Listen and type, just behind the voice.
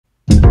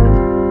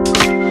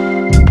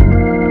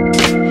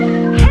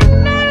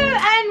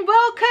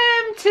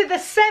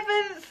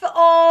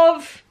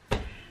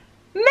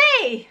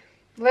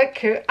Look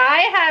who I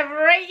have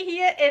right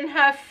here in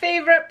her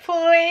favourite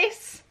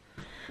place.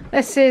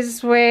 This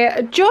is where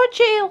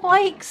Georgie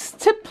likes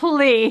to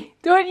play,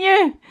 don't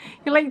you?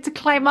 You like to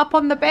climb up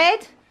on the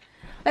bed?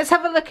 Let's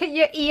have a look at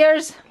your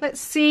ears. Let's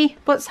see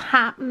what's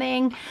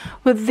happening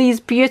with these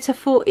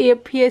beautiful ear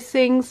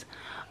piercings.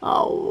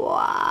 Oh,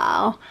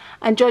 wow.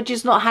 And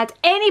Georgie's not had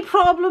any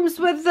problems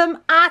with them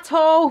at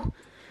all.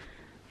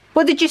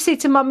 What did you say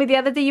to Mummy the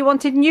other day? You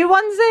wanted new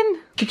ones in?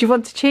 Did you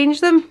want to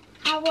change them?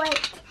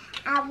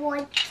 I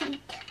wanted to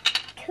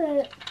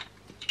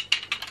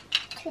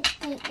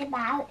take them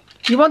out.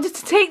 You wanted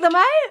to take them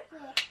out?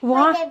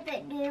 What?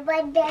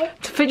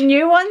 To put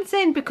new ones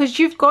in, because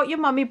you've got, your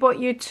mummy bought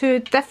you 2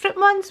 different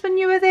ones when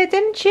you were there,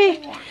 didn't she?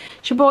 Yeah.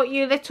 She bought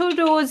you little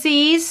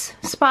rosies,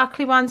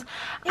 sparkly ones,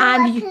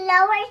 and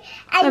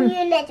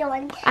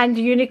unicorns. And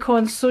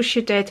unicorns, so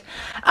she did.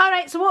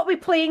 Alright, so what are we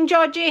playing,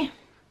 Georgie?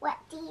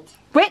 Witches.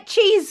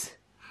 Witches!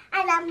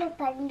 And I'm a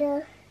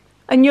bundle.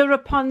 And you're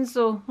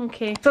Rapunzel.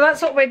 Okay, so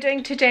that's what we're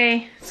doing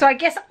today. So I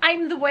guess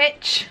I'm the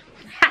witch.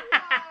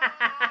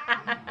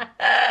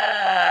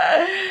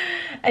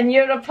 And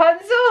you're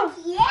Rapunzel?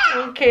 Yeah.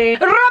 Okay.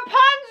 Rapunzel!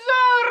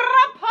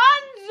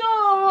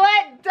 Rapunzel!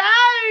 Let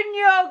down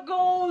your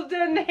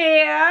golden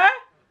hair.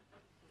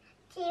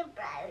 See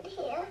brown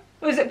here.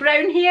 Was it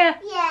brown hair?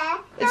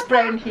 Yeah. It's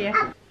brown hair.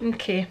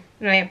 Okay,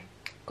 right.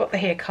 Got the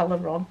hair colour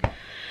wrong.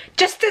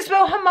 Just as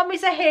well her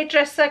mummy's a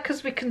hairdresser,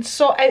 because we can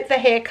sort out the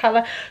hair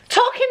colour.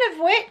 Talking of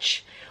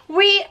which,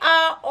 we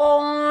are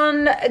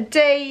on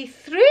day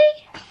 3.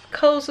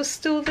 Curls are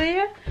still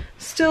there.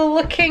 Still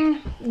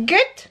looking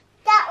good.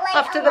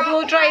 After the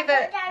blow dry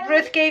that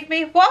Ruth gave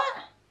me. What?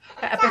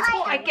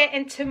 Before I get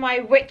into my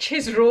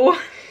witch's role,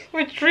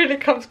 which really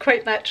comes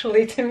quite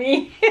naturally to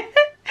me.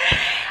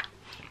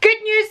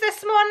 Good news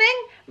this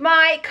morning.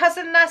 My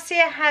cousin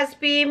Nasia has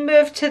been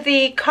moved to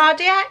the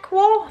cardiac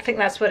ward. I think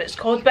that's what it's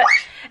called. But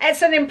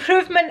it's an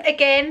improvement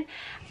again.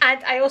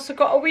 And I also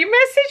got a wee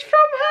message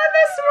from her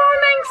this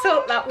morning.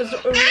 So that was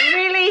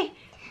really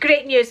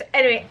great news.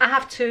 Anyway, I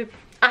have to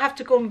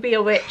go and be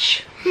a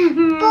witch.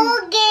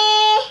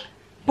 Boogie.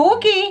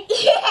 Bogey?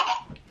 Yeah.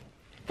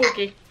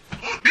 Bogey.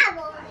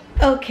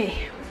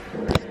 Okay.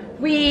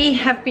 We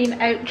have been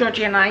out,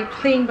 Georgie and I,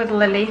 playing with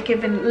Lily,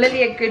 giving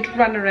Lily a good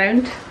run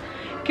around.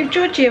 Give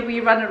Georgie a wee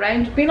run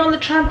around. Been on the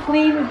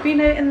trampoline, we've been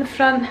out in the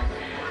front.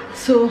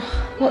 So,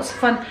 lots of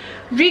fun.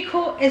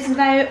 Rico is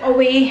now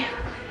away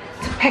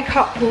to pick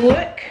up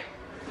Luke.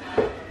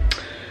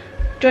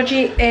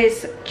 Georgie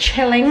is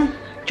chilling.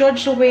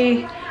 George's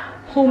away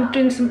home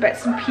doing some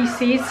bits and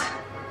pieces.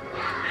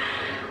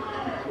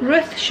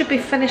 Ruth should be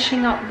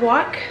finishing up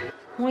work.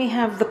 We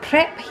have the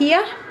prep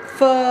here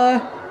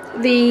for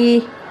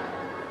the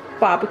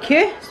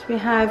barbecue. So we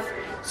have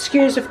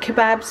skewers of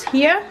kebabs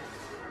here.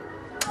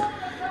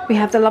 We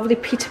have the lovely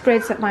pita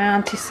breads that my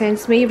auntie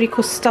sends me.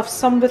 Rico stuffed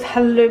some with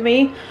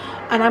halloumi,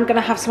 and I'm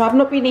gonna have some. I've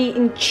not been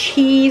eating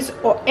cheese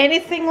or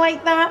anything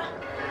like that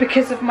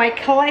because of my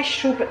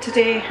cholesterol, but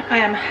today I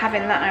am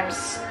having that. I'm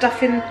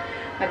stuffing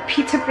my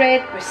pita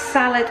bread with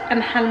salad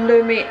and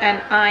halloumi,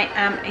 and I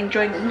am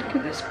enjoying it. Look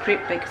at this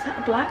great big, is that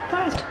a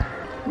blackbird?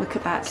 Look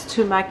at that,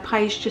 2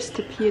 magpies just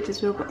appeared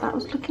as well, but I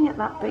was looking at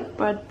that big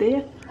bird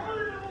there.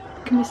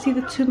 Can you see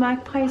the 2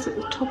 magpies at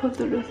the top of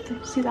the roof? Do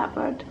you see that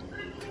bird?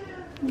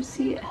 Can you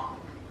see it?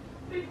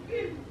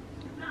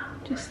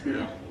 Just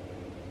there.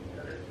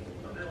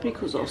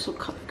 Rico's also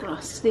cut the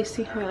grass. They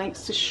see how he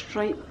likes to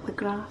stripe the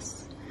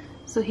grass,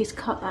 so he's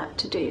cut that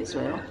today as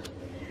well.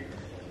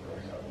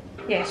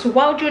 Yeah, so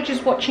while George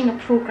is watching a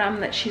programme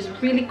that she's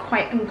really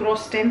quite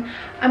engrossed in,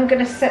 I'm going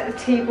to set the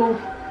table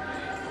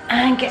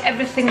and get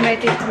everything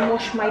ready and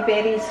wash my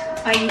berries.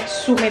 I eat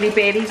so many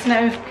berries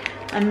now.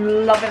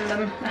 I'm loving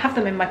them. I have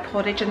them in my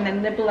porridge and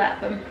then nibble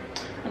at them.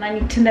 And I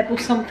need to nibble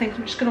something, so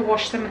I'm just going to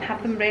wash them and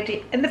have them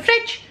ready in the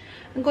fridge.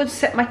 I'm going to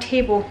set my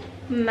table,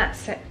 and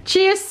that's it.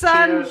 Cheers,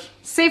 son. Cheers.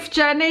 Safe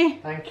journey.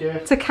 Thank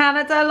you. To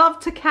Canada. Love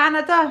to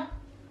Canada.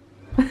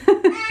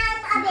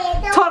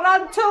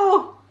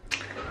 Toronto.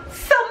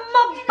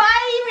 Some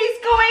baby's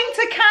going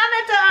to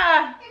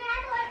Canada.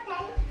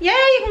 Yeah,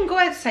 you can go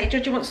outside.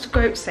 Georgie wants to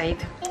go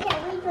outside.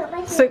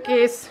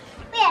 Suitcase.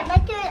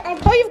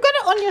 Oh, you've got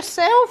it on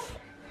yourself.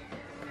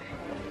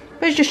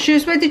 Where's your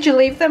shoes? Where did you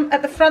leave them?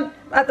 At the front,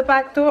 at the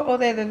back door? Oh,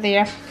 there, they're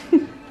there.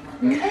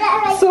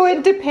 So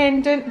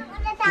independent.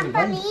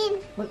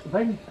 Look, the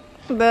vine.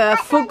 The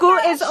fugu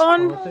is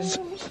on.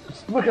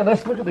 Look at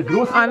this, look at the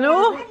growth. I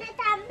know.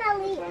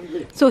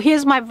 So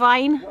here's my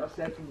vine.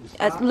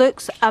 It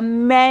looks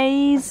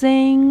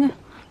amazing.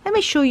 Let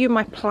me show you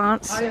my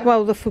plants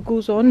while the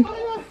fugu's on.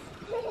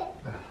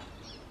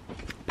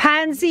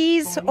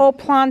 Pansies all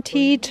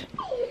planted.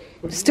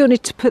 Still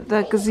need to put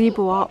the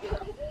gazebo up.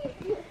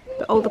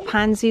 But all the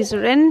pansies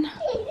are in.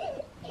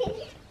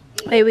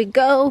 There we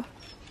go.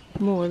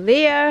 More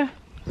there.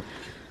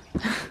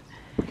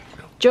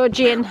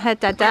 Georgie and her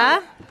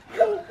dada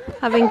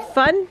having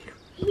fun.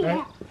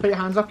 Right, put your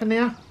hands up in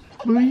there.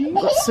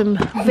 Got some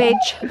veg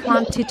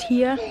planted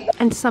here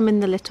and some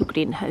in the little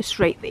greenhouse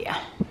right there.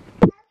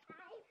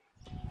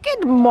 Good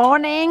Good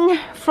morning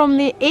from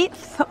the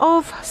 8th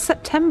of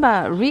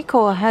September.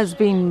 Rico has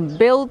been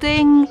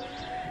building,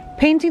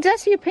 painting. Did I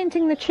see you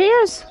painting the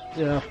chairs?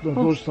 Yeah,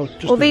 those are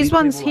just Oh, these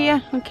ones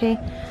here? Okay.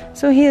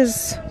 So he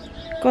has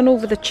gone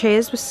over the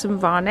chairs with some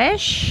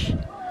varnish,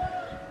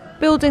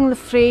 building the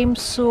frame,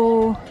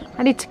 so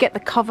I need to get the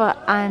cover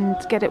and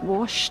get it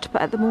washed,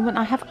 but at the moment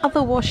I have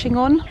other washing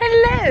on.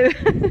 Hello!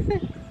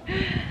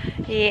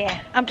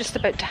 Yeah, I'm just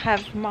about to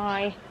have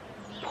my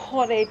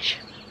porridge.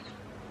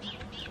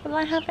 Will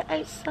I have it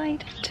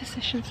outside?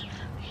 Decisions.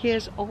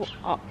 Here's all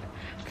up.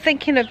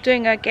 Thinking of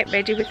doing a get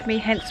ready with me,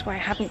 hence why I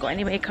haven't got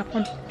any makeup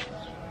on.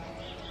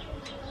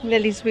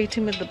 Lily's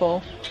waiting with the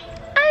ball,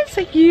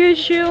 as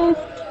usual.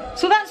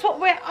 So that's what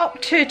we're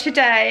up to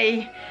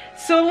today.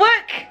 So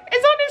Luke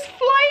is on his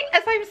flight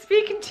as I'm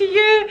speaking to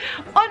you,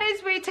 on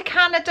his way to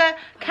Canada.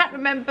 Can't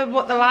remember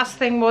what the last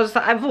thing was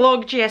that I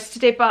vlogged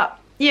yesterday, but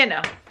you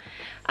know,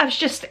 I was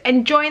just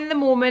enjoying the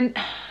moment.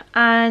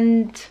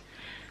 And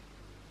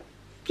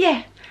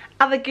yeah,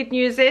 other good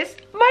news is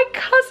my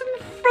cousin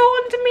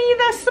phoned me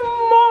this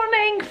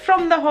morning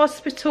from the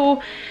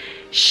hospital.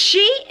 She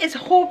is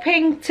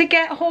hoping to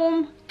get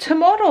home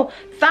tomorrow.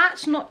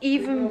 That's not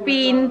even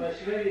been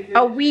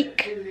a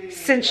week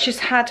since she's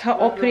had her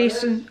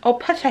operation.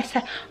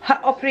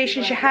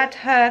 She had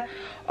her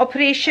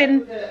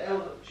operation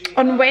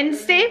on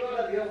Wednesday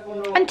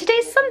and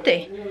today's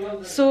Sunday.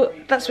 So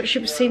that's what she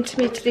was saying to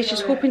me today. She's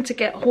hoping to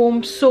get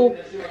home. So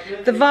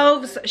the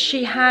valves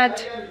she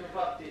had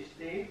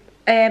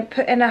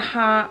put in her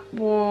heart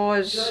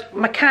was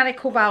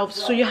mechanical valves,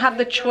 so you have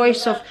the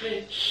choice of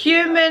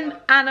human,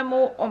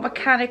 animal or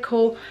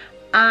mechanical,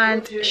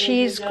 and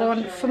she's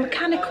gone for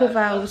mechanical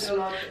valves,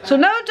 so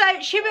no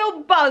doubt she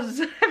will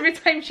buzz every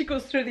time she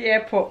goes through the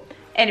airport.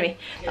 Anyway,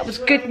 that was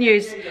good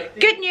news.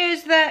 Good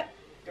news that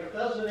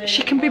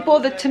she can be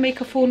bothered to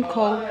make a phone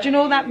call. Do you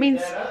know that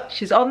means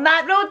she's on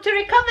that road to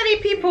recovery,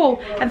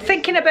 people, and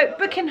thinking about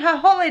booking her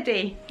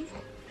holiday.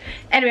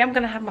 Anyway, I'm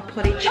going to have my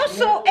porridge.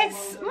 Also,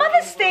 it's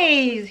Mother's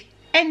Day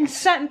in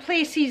certain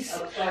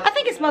places. I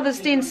think it's Mother's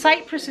Day in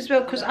Cyprus as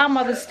well, because our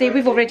Mother's Day,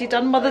 we've already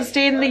done Mother's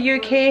Day in the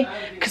UK,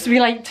 because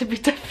we like to be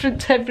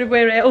different to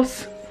everywhere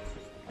else.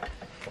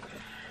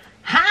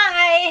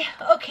 Hi!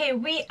 Okay,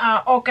 we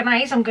are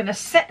organised. I'm going to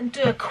sit and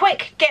do a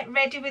quick get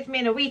ready with me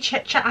and a wee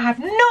chit chat. I have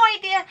no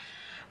idea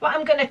what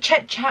I'm going to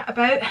chit chat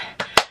about,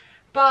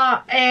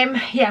 but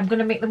yeah, I'm going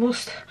to make the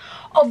most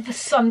of the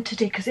sun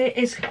today because it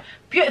is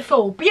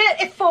beautiful,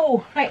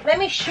 beautiful. Right, let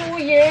me show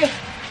you.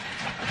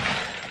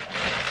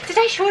 Did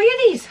I show you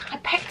these? I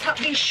picked up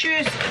these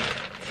shoes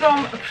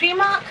from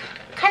Primark,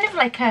 kind of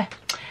like a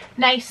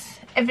nice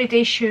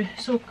everyday shoe.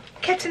 So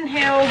Kitten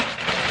Hill,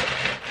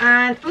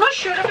 and I'm not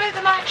sure about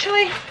them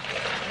actually.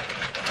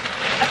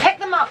 I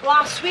picked them up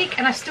last week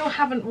and I still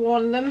haven't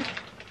worn them.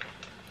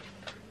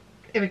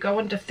 There we go, I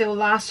wonder if they'll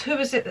last. Who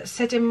was it that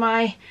said on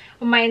my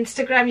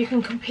Instagram you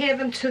can compare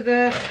them to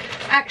the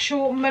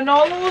actual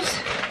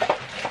Manolos?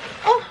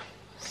 Oh,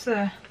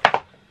 so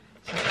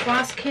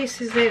glass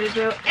cases there as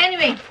well.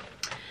 Anyway,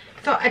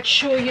 thought I'd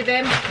show you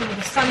them. Oh,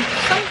 the sun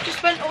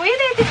just went away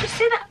there, did you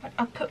see that? But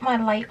I'll put my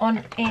light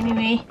on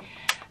anyway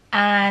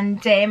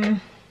and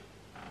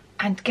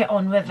get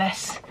on with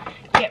this.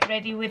 Get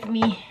ready with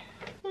me.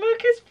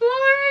 Look, it's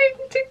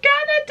flying to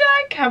Canada.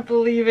 I can't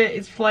believe it.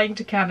 It's flying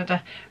to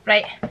Canada.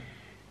 Right.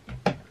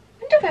 I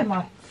wonder where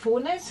my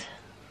phone is.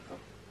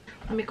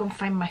 Let me go and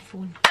find my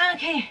phone.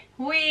 Okay,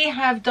 we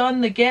have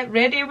done the get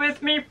ready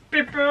with me,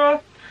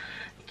 people.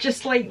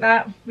 Just like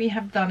that, we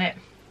have done it.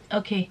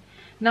 Okay,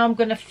 now I'm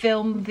going to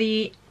film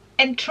the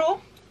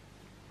intro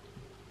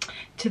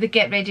to the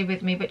get ready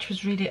with me, which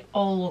was really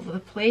all over the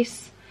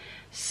place.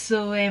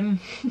 So then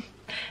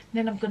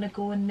I'm going to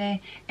go and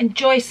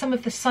enjoy some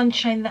of the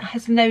sunshine that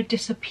has now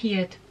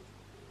disappeared.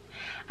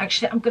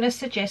 Actually, I'm going to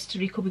suggest to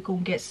Rico we go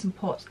and get some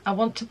pots. I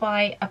want to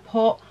buy a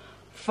pot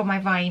for my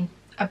vine,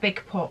 a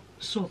big pot.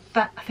 So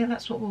that, I think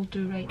that's what we'll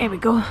do, right? Here we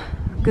go.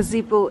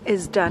 Gazebo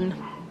is done.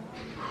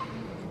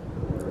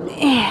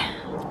 Yeah,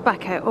 it's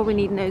back out. All we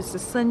need now is the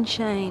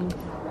sunshine.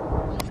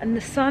 And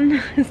the sun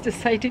has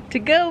decided to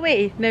go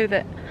away now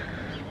that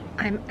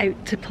I'm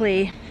out to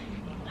play.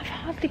 I've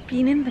hardly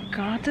been in the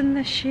garden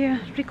this year.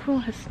 Rico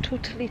has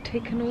totally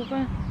taken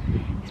over.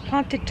 He's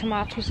planted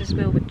tomatoes as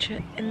well, which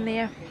are in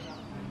there.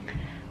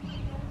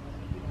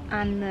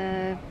 And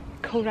the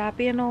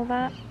kohlrabi and all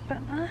that. But,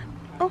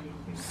 oh,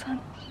 sun,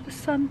 the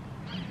sun.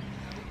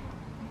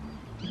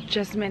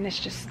 Jasmine is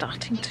just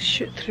starting to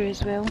shoot through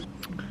as well.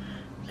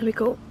 There we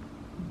go.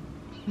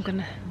 I'm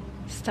gonna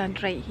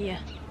stand right here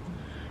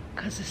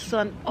because the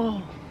sun,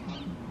 oh,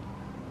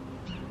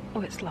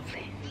 it's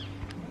lovely.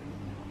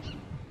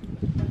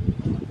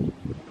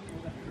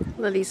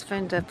 Lily's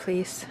found her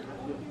place.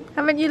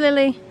 Haven't you,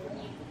 Lily?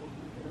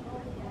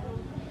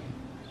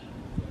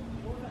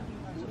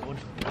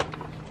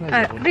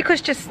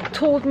 Rico's just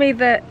told me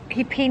that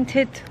he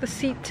painted the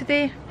seat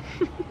today.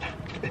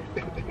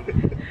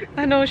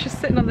 I know, she's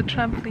sitting on the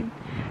trampoline.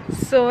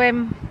 So,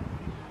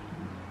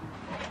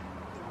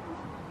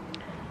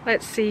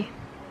 let's see.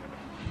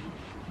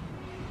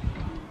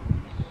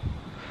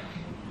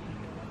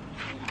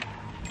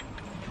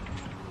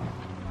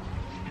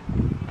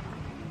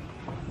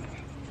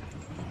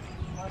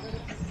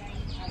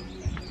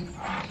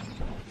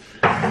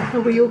 Are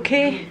we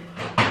okay?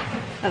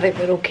 I think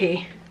we're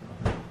okay.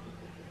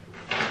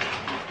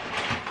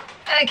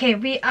 Okay,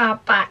 we are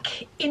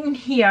back in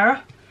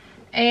here.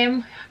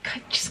 I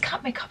just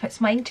can't make up its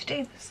mind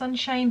today. The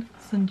sunshine.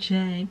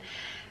 Sunshine.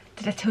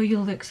 Did I tell you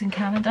Luke's in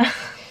Canada?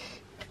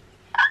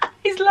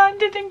 He's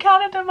landed in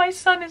Canada. My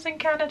son is in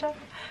Canada.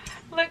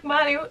 Luke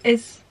Mario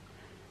is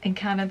in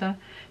Canada.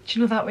 Do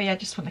you know that way? I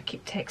just want to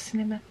keep texting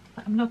him.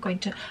 But I'm not going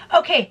to.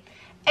 Okay.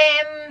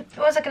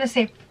 What was I going to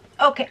say?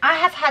 Okay, I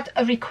have had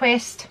a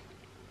request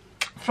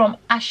from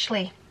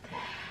Ashley.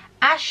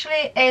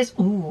 Ashley is,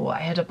 oh, I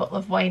had a bottle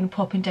of wine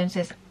popping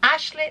downstairs.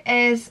 Ashley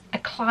is a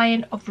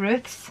client of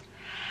Ruth's,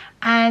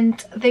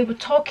 and they were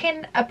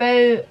talking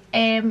about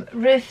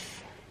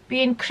Ruth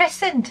being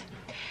christened.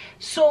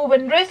 So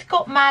when Ruth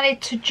got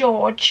married to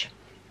George,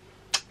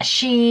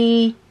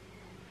 she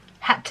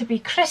had to be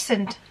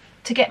christened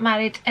to get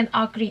married in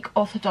our Greek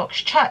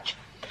Orthodox church,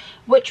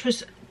 which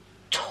was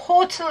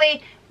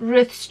totally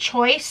Ruth's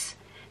choice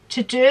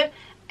to do.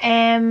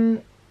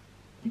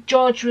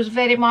 George was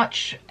very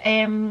much,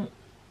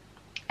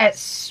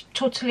 it's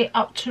totally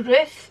up to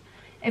Ruth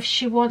if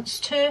she wants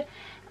to,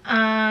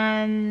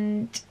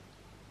 and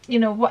you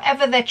know,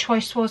 whatever their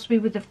choice was, we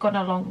would have gone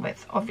along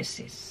with.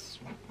 Obviously,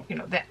 you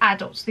know, they're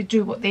adults, they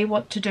do what they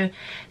want to do.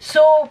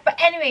 So, but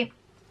anyway,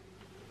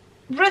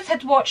 Ruth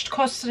had watched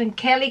Costa and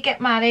Kelly get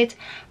married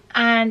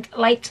and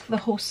liked the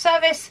whole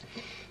service,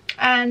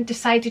 and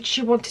decided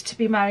she wanted to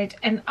be married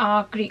in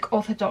our Greek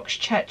Orthodox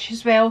church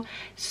as well.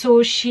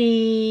 So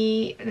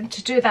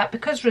to do that,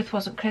 because Ruth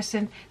wasn't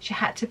christened, she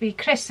had to be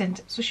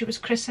christened. So she was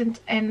christened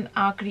in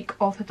our Greek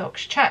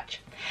Orthodox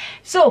church.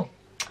 So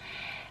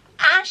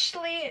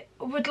Ashley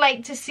would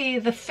like to see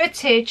the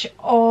footage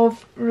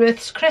of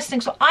Ruth's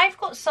christening. So I've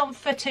got some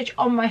footage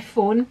on my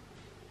phone.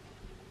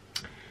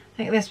 I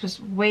think this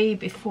was way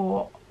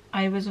before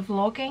I was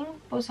vlogging.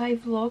 Was I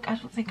vlog? I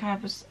don't think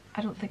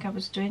I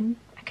was doing,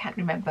 I can't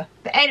remember.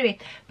 But anyway,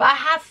 but I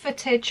have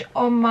footage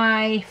on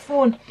my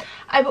phone.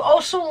 I will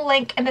also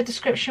link in the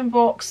description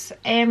box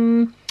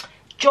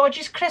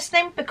George's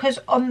christening, because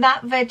on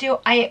that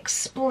video I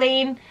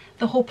explain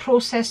the whole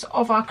process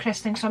of our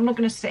christening. So I'm not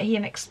going to sit here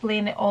and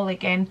explain it all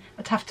again.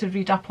 I'd have to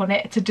read up on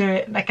it to do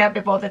it, and I can't be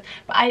bothered.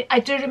 But I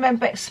do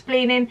remember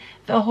explaining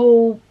the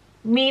whole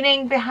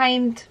meaning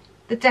behind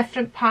the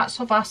different parts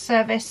of our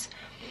service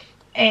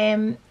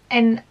in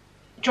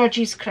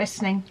George's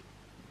christening.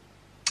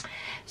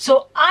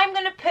 So I'm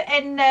going to put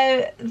in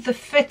now the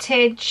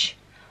footage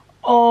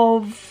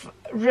of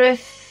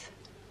Ruth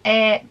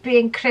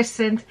being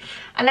christened,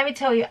 and let me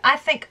tell you, I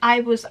think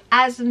I was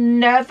as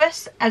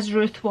nervous as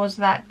Ruth was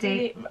that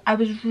day. I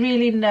was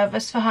really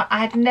nervous for her. I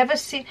had never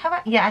seen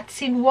her. Yeah, I'd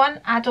seen one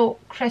adult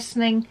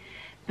christening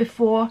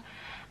before,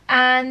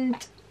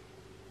 and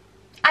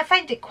I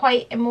find it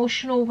quite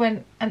emotional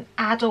when an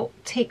adult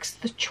takes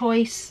the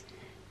choice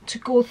to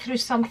go through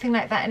something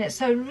like that, and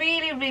it's a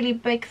really, really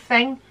big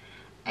thing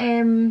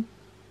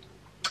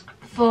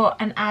for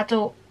an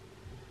adult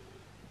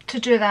to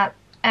do that,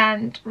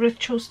 and Ruth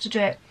chose to do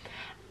it.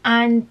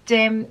 And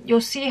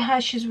you'll see her,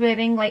 she's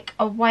wearing like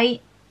a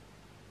white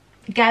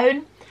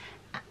gown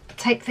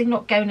type thing,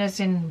 not gown as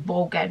in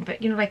ball gown,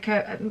 but you know, like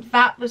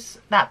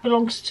that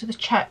belongs to the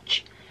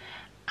church.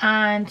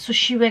 And so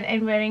she went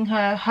in wearing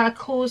her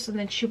clothes, and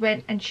then she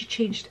went and she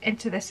changed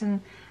into this,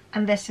 and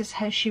this is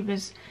how she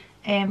was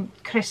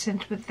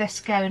christened, with this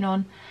gown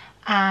on.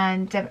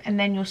 And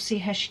then you'll see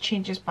how she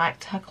changes back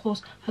to her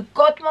clothes. Her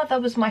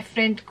godmother was my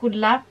friend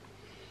Gulla.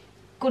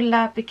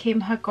 Gulla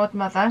became her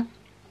godmother.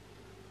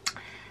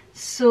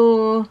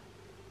 So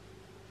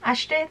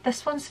Ashley,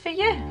 this one's for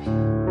you.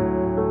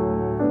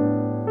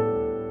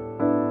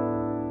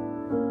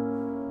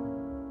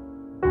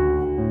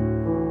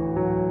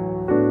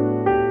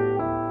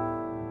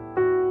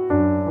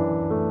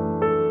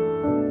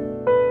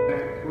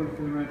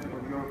 Fulfillment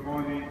of your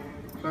holy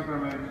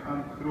sacrament,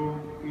 and through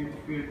it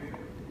fit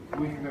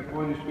with the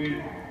Holy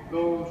Spirit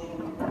those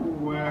who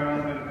were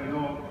under the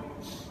law,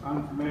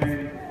 and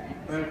made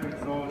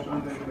perfect those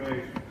under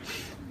grace.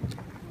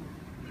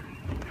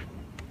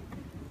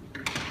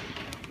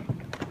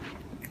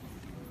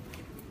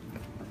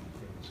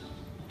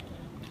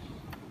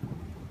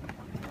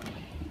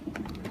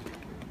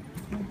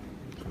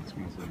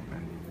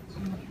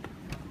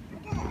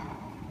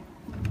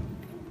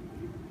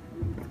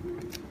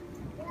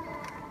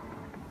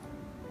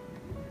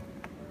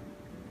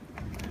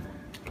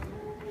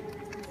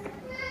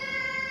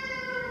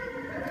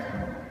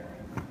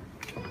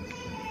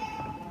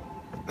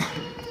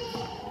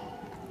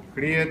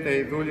 Κρίεται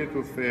η δούλη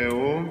του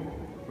Θεού,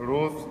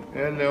 Ruth,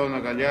 έλεον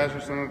αγκαλιάζω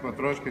στον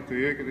πατρός και του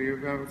Υιού και του Υιού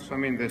Πνεύματος.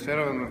 Αμήν. The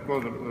servant of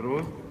God,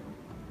 Ruth,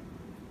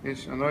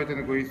 is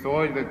anointed with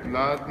oil the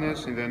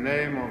gladness in the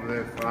name of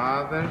the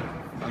Father,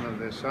 and of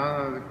the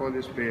Son, and of the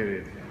Holy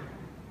Spirit.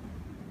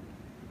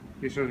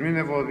 Ίσως μην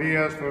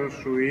ευωδίας for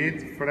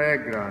sweet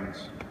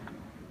fragrance.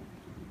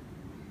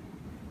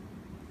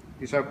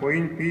 Εις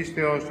ακοήν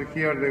πίστεως to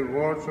hear the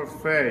words of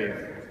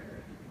faith.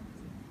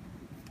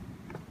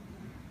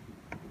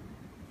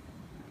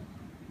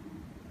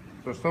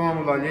 Το στόμα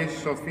μου λαλήσει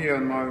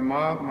σοφία,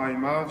 my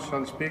mouth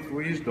shall speak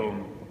wisdom.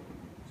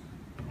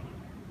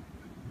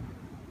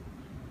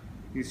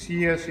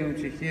 Θυσίαση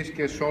ψυχής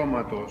και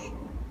σώματος.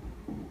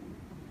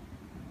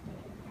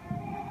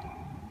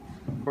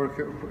 For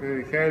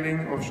healing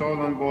of soul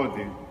and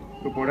body.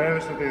 Του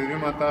πορεύεστε τα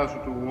ιδρύματά σου,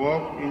 to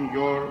walk in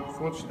your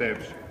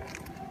footsteps.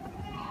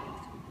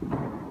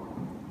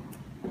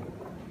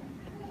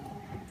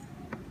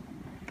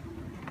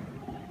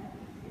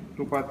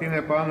 Του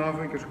πατίνε πάνω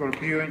όφεν και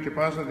σκορπίον και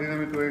πάσα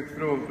δύναμη του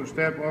εχθρού. To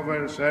step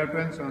over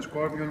serpents and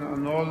scorpion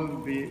and all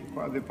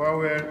the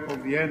power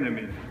of the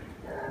enemy.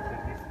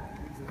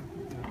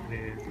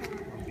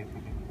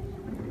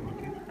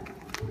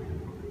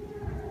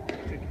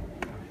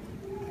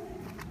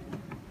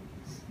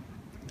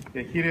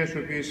 Και Κύριε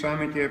σου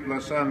ποιήσαμε και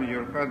επλασάμε,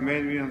 your hand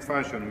made me and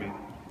fashioned me.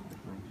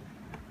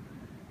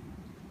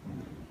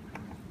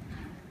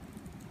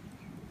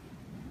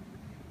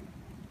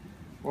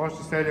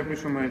 Όσοι θέλει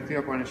πίσω μελετή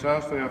από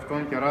ανισάς το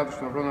εαυτόν και αράτου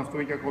σταυρών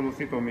αυτού και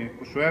ακολουθεί το μη.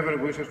 Whosoever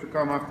wishes to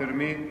come after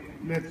me,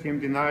 let him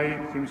deny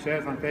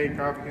himself and take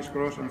up his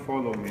cross and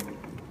follow me.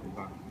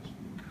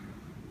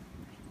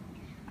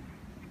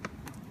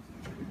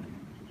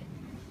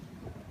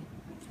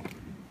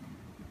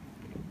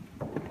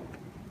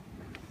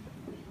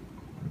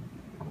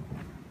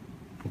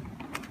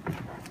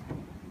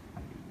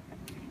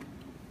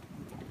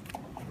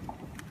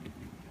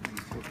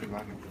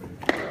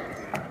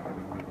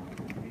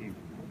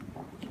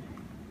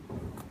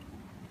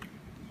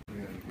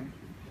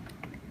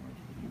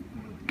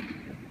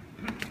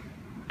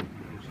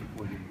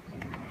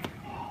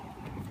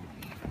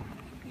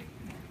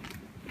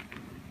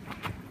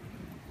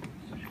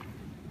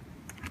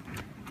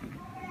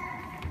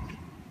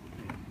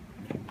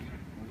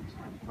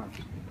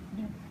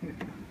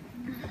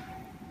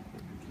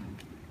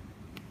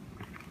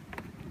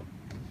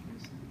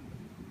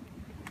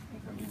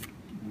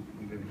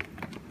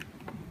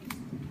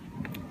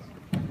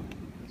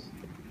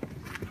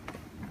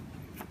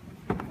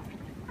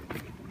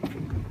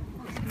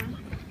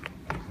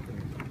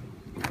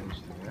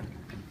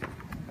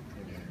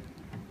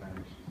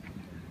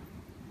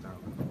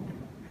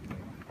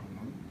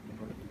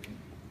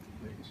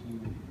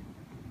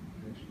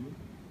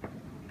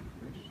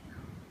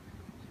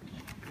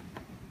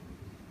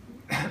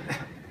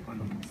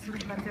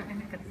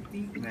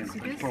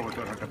 Ναι, φόβο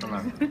τώρα,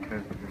 καταλάβει.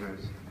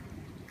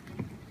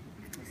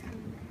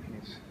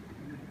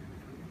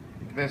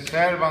 The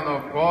servant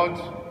of God,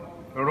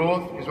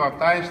 Ruth, is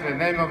baptized in the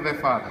name of the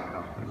Father.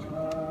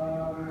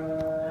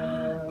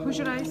 Close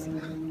your eyes.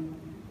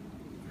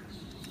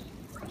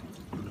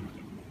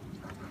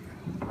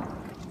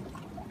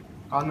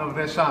 And of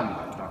the Son.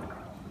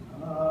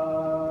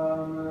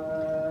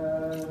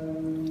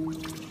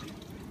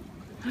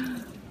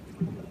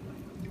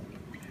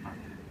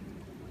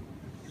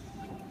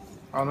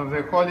 And of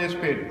the Holy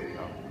Spirit.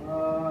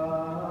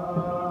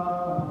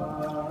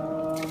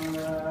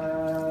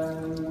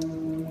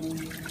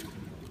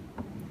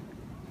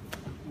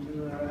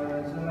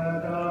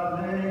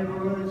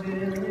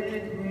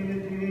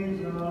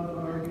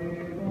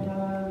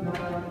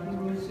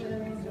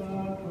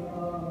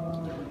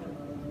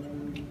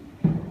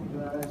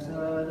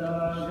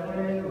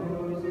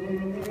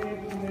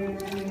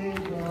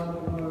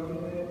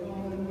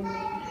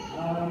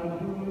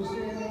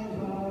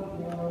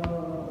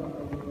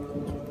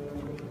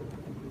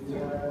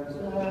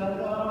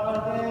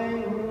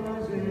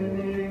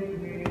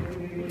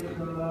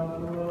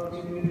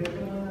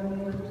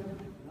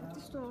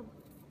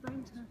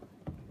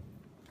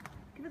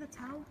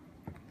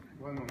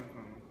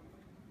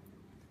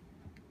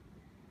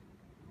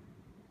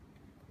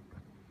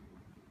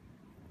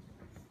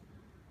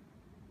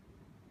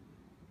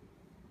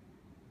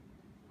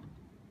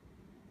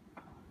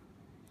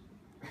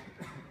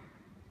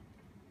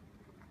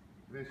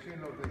 The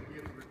seal of the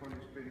gift of the Holy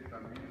Spirit,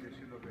 amen. The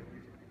seal of the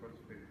gift of the Holy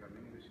Spirit,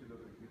 amen. The seal of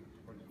the gift of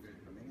the Holy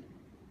Spirit, amen.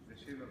 The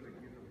seal of the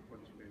gift of the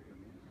Holy Spirit,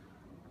 amen.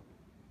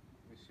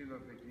 The seal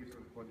of the gift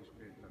of the Holy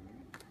Spirit,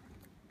 amen.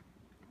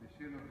 The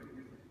seal of the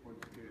gift of the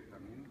Holy Spirit,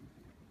 amen.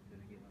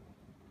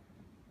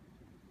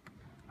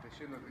 The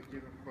seal of the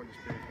gift of the Holy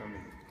Spirit,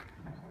 amen.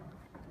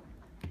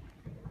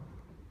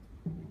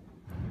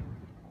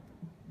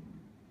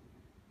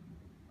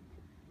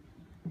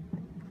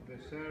 The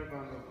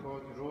servant of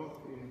God wrote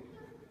in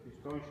his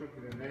sonship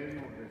in the name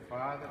of the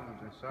Father and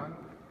the Son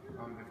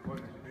and the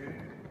Holy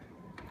Spirit.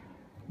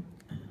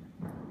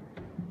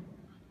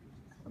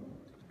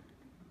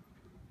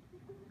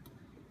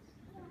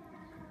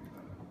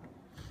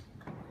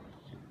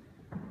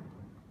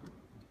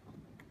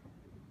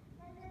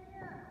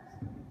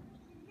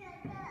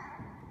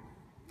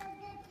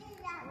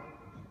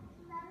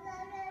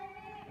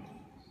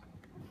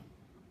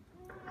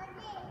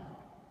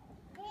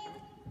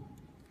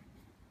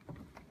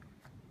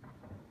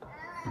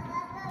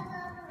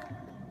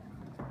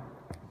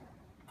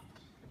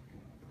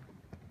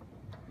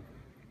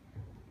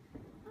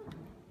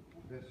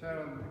 The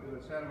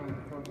servant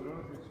of God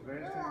Ruth is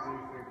vested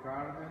with the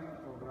garment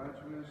of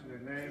righteousness in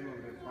the name of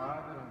the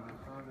Father and the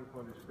Son and the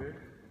Holy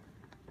Spirit.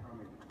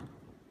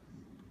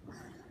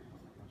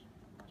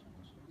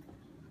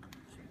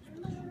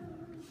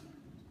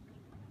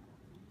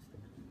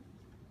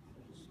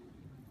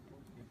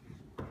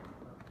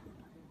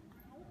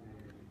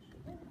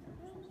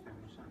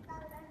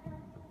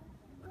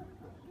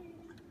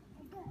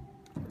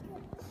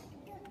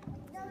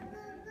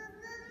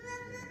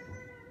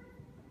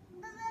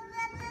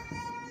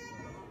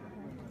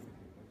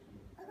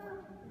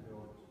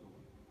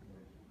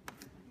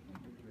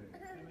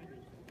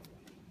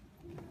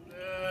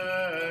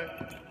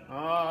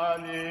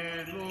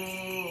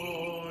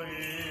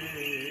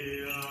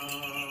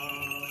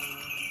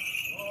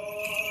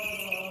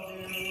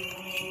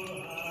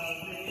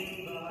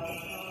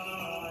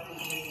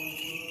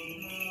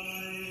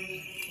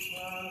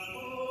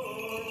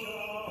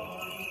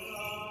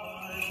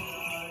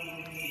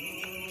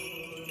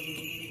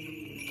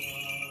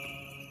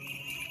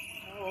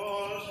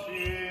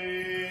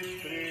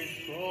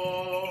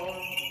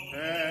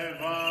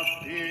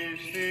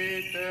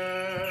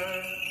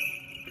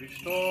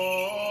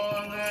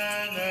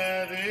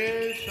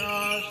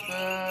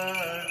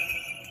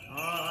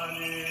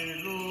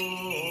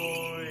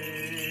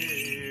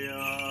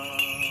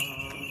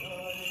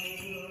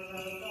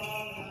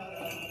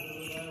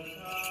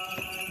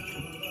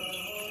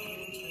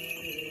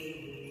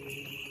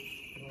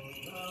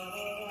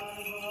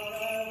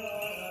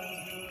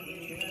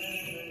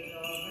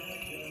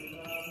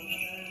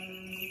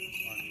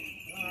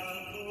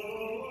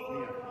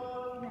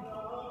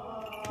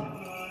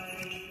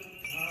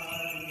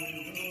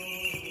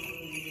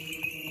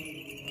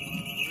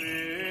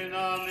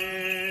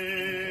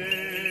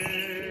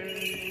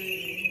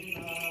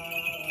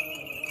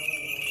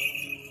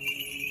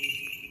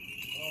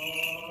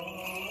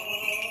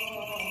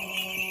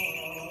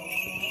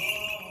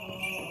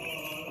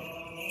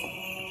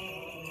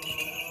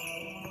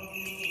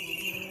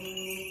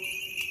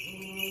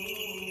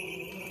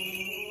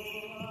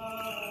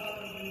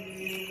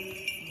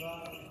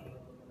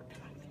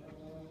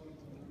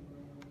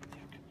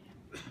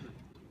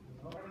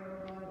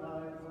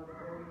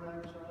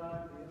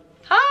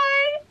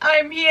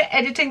 I'm here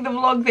editing the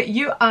vlog that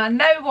you are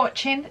now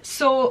watching.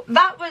 So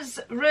that was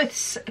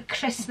Ruth's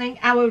christening,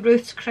 our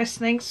Ruth's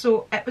christening.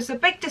 So it was a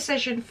big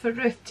decision for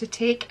Ruth to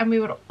take and we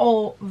were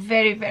all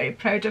very, very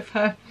proud of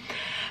her.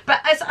 But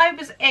as I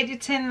was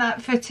editing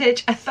that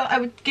footage, I thought I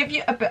would give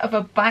you a bit of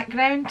a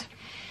background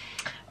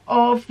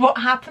of what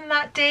happened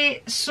that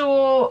day.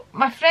 So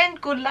my friend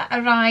Gula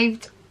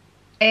arrived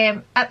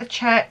at the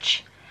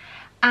church,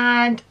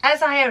 and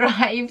as I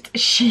arrived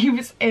she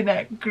was in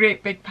a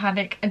great big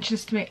panic and she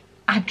said to me,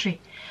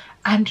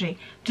 Andri,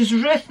 does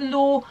Ruth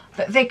know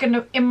that they're going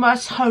to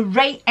immerse her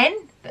right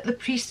in? That the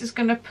priest is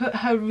going to put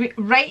her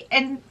right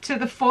into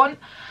the font?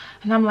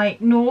 And I'm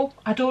like, no,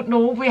 I don't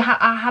know.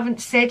 I haven't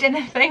said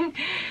anything.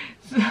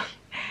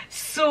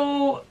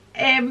 So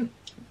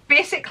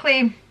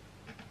basically,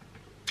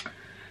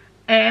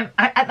 at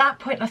that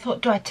point I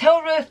thought, do I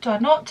tell Ruth? Do I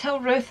not tell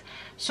Ruth?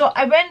 So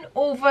I went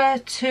over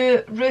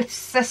to Ruth's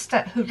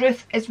sister, who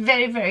Ruth is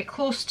very, very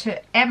close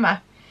to,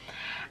 Emma.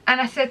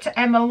 And I said to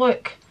Emma,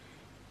 look,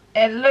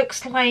 it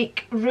looks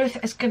like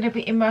Ruth is going to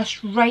be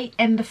immersed right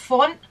in the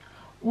font.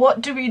 What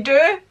do we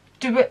do?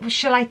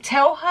 Shall I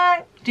tell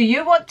her? Do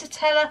you want to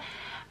tell her?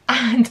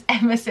 And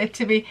Emma said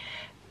to me,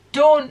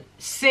 don't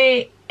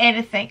say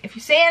anything. If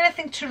you say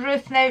anything to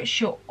Ruth now,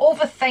 she'll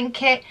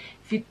overthink it.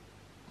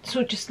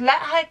 So just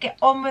let her get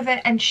on with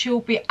it and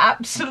she'll be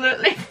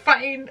absolutely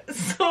fine.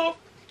 So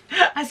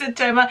I said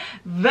to Emma,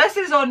 this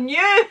is on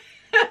you.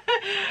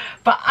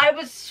 But I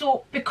was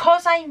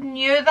because I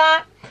knew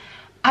that,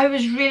 I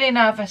was really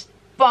nervous.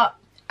 But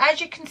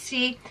as you can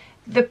see,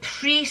 the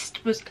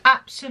priest was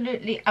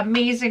absolutely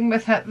amazing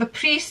with her. The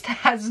priest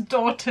has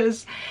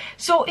daughters,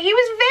 so he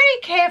was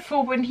very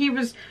careful when he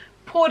was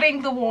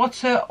pouring the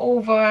water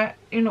over,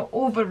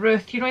 over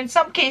Ruth. In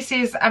some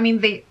cases, I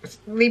mean, they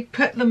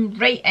put them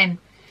right in.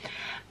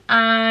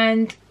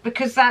 And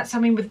because that's, I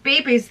mean, with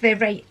babies, they're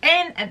right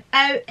in and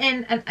out,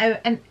 in and out,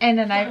 and in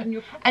and out.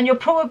 And you'll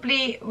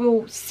probably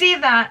will see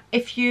that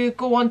if you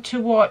go on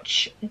to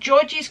watch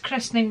Georgie's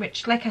christening,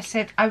 which, like I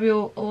said, I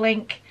will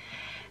link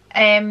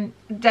down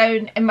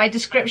in my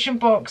description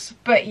box.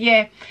 But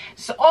yeah,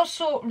 so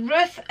also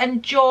Ruth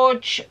and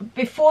George,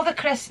 before the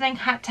christening,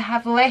 had to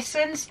have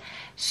lessons.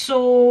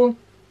 So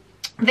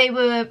they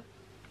were,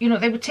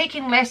 they were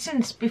taking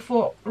lessons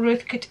before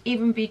Ruth could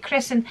even be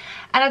christened.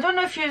 And I don't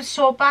know if you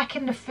saw back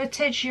in the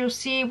footage, you'll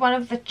see one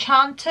of the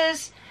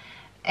chanters.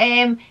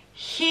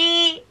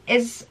 He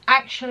is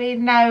actually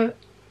now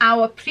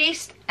our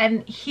priest,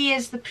 and he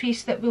is the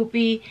priest that will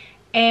be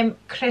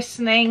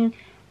christening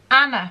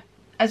Anna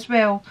as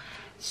well.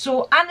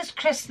 So Anna's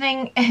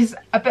christening is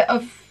a bit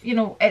of,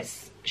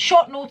 it's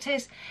short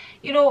notice.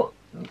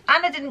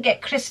 Anna didn't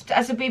get christened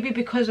as a baby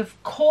because of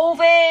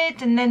COVID,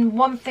 and then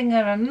one thing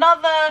or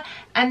another,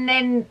 and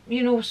then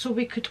so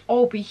we could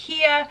all be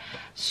here.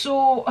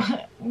 So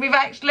we've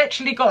actually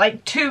literally got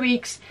like 2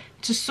 weeks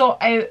to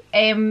sort out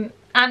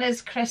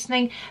Anna's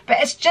christening, but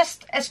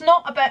it's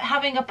not about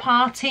having a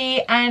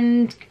party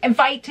and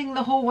inviting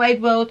the whole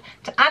wide world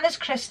to Anna's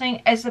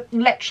christening. Is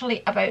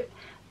literally about,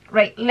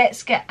 right,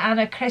 let's get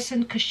Anna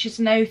christened because she's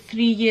now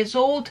 3 years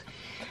old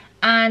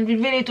and we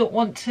really don't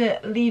want to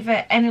leave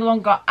it any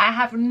longer. I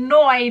have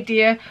no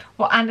idea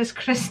what Anna's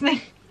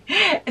christening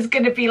is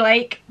going to be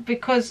like,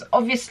 because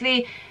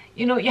obviously,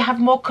 you know, you have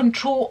more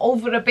control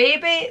over a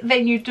baby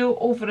than you do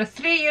over a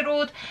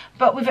 3-year-old,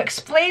 but we've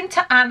explained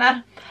to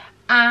Anna,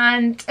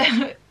 and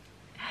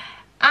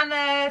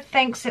Anna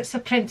thinks it's a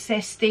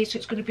princess day, so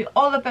it's going to be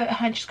all about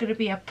her and she's going to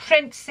be a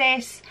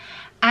princess.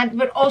 And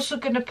we're also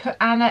going to put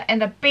Anna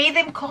in a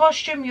bathing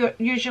costume.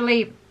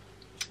 Usually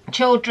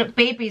children,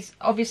 babies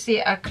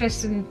obviously are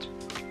christened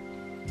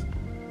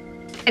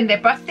in their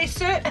birthday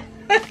suit,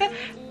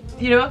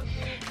 you know.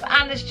 But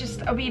Anna's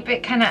just a wee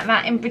bit kind of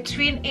that in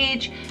between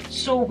age,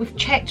 so we've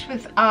checked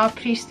with our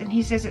priest and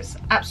he says it's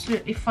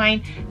absolutely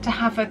fine to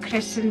have her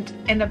christened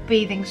in a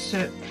bathing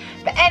suit.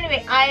 But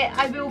anyway,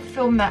 I will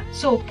film that.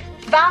 So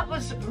that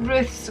was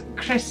Ruth's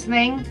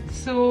christening.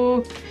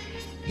 So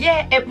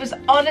yeah, it was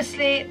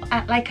honestly,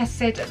 like I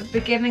said at the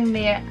beginning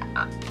there,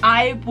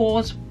 I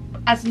was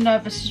as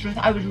nervous as Ruth.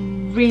 I was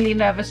really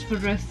nervous for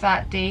Ruth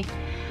that day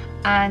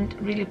and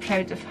really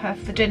proud of her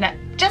for doing it.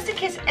 Just in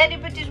case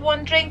anybody's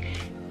wondering,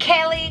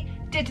 Kelly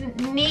didn't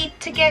need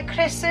to get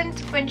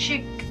christened when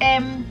she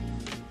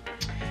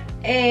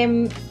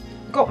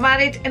got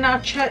married in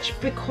our church,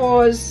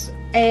 because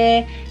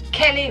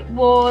Kelly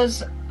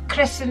was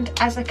christened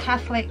as a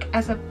Catholic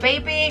as a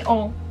baby,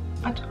 or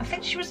I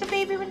think she was a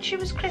baby when she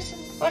was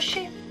christened, was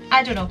she?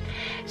 I don't know.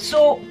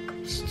 So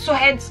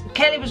hence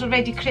Kelly was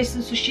already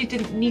christened, so she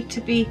didn't need to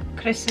be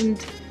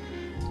christened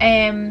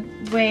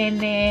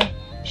when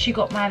she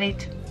got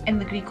married in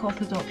the Greek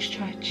Orthodox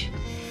Church.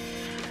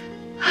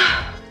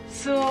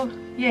 So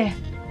yeah,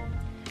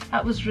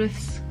 that was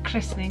Ruth's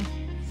christening.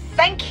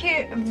 Thank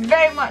you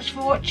very much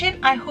for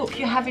watching. I hope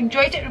you have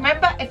enjoyed it.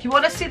 Remember, if you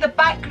want to see the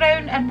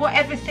background and what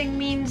everything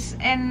means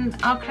in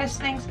our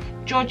christenings,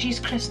 Georgie's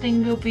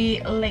christening will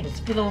be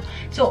linked below.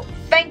 So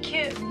thank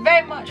you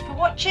very much for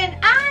watching,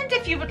 and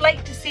if you would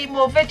like to see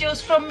more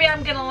videos from me,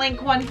 I'm going to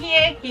link one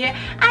here,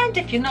 and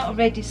if you're not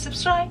already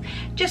subscribed,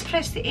 just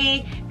press the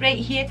A right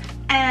here,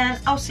 and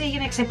I'll see you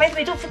next time. By the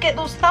way, don't forget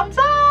those thumbs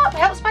up, it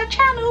helps my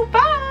channel.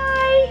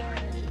 Bye!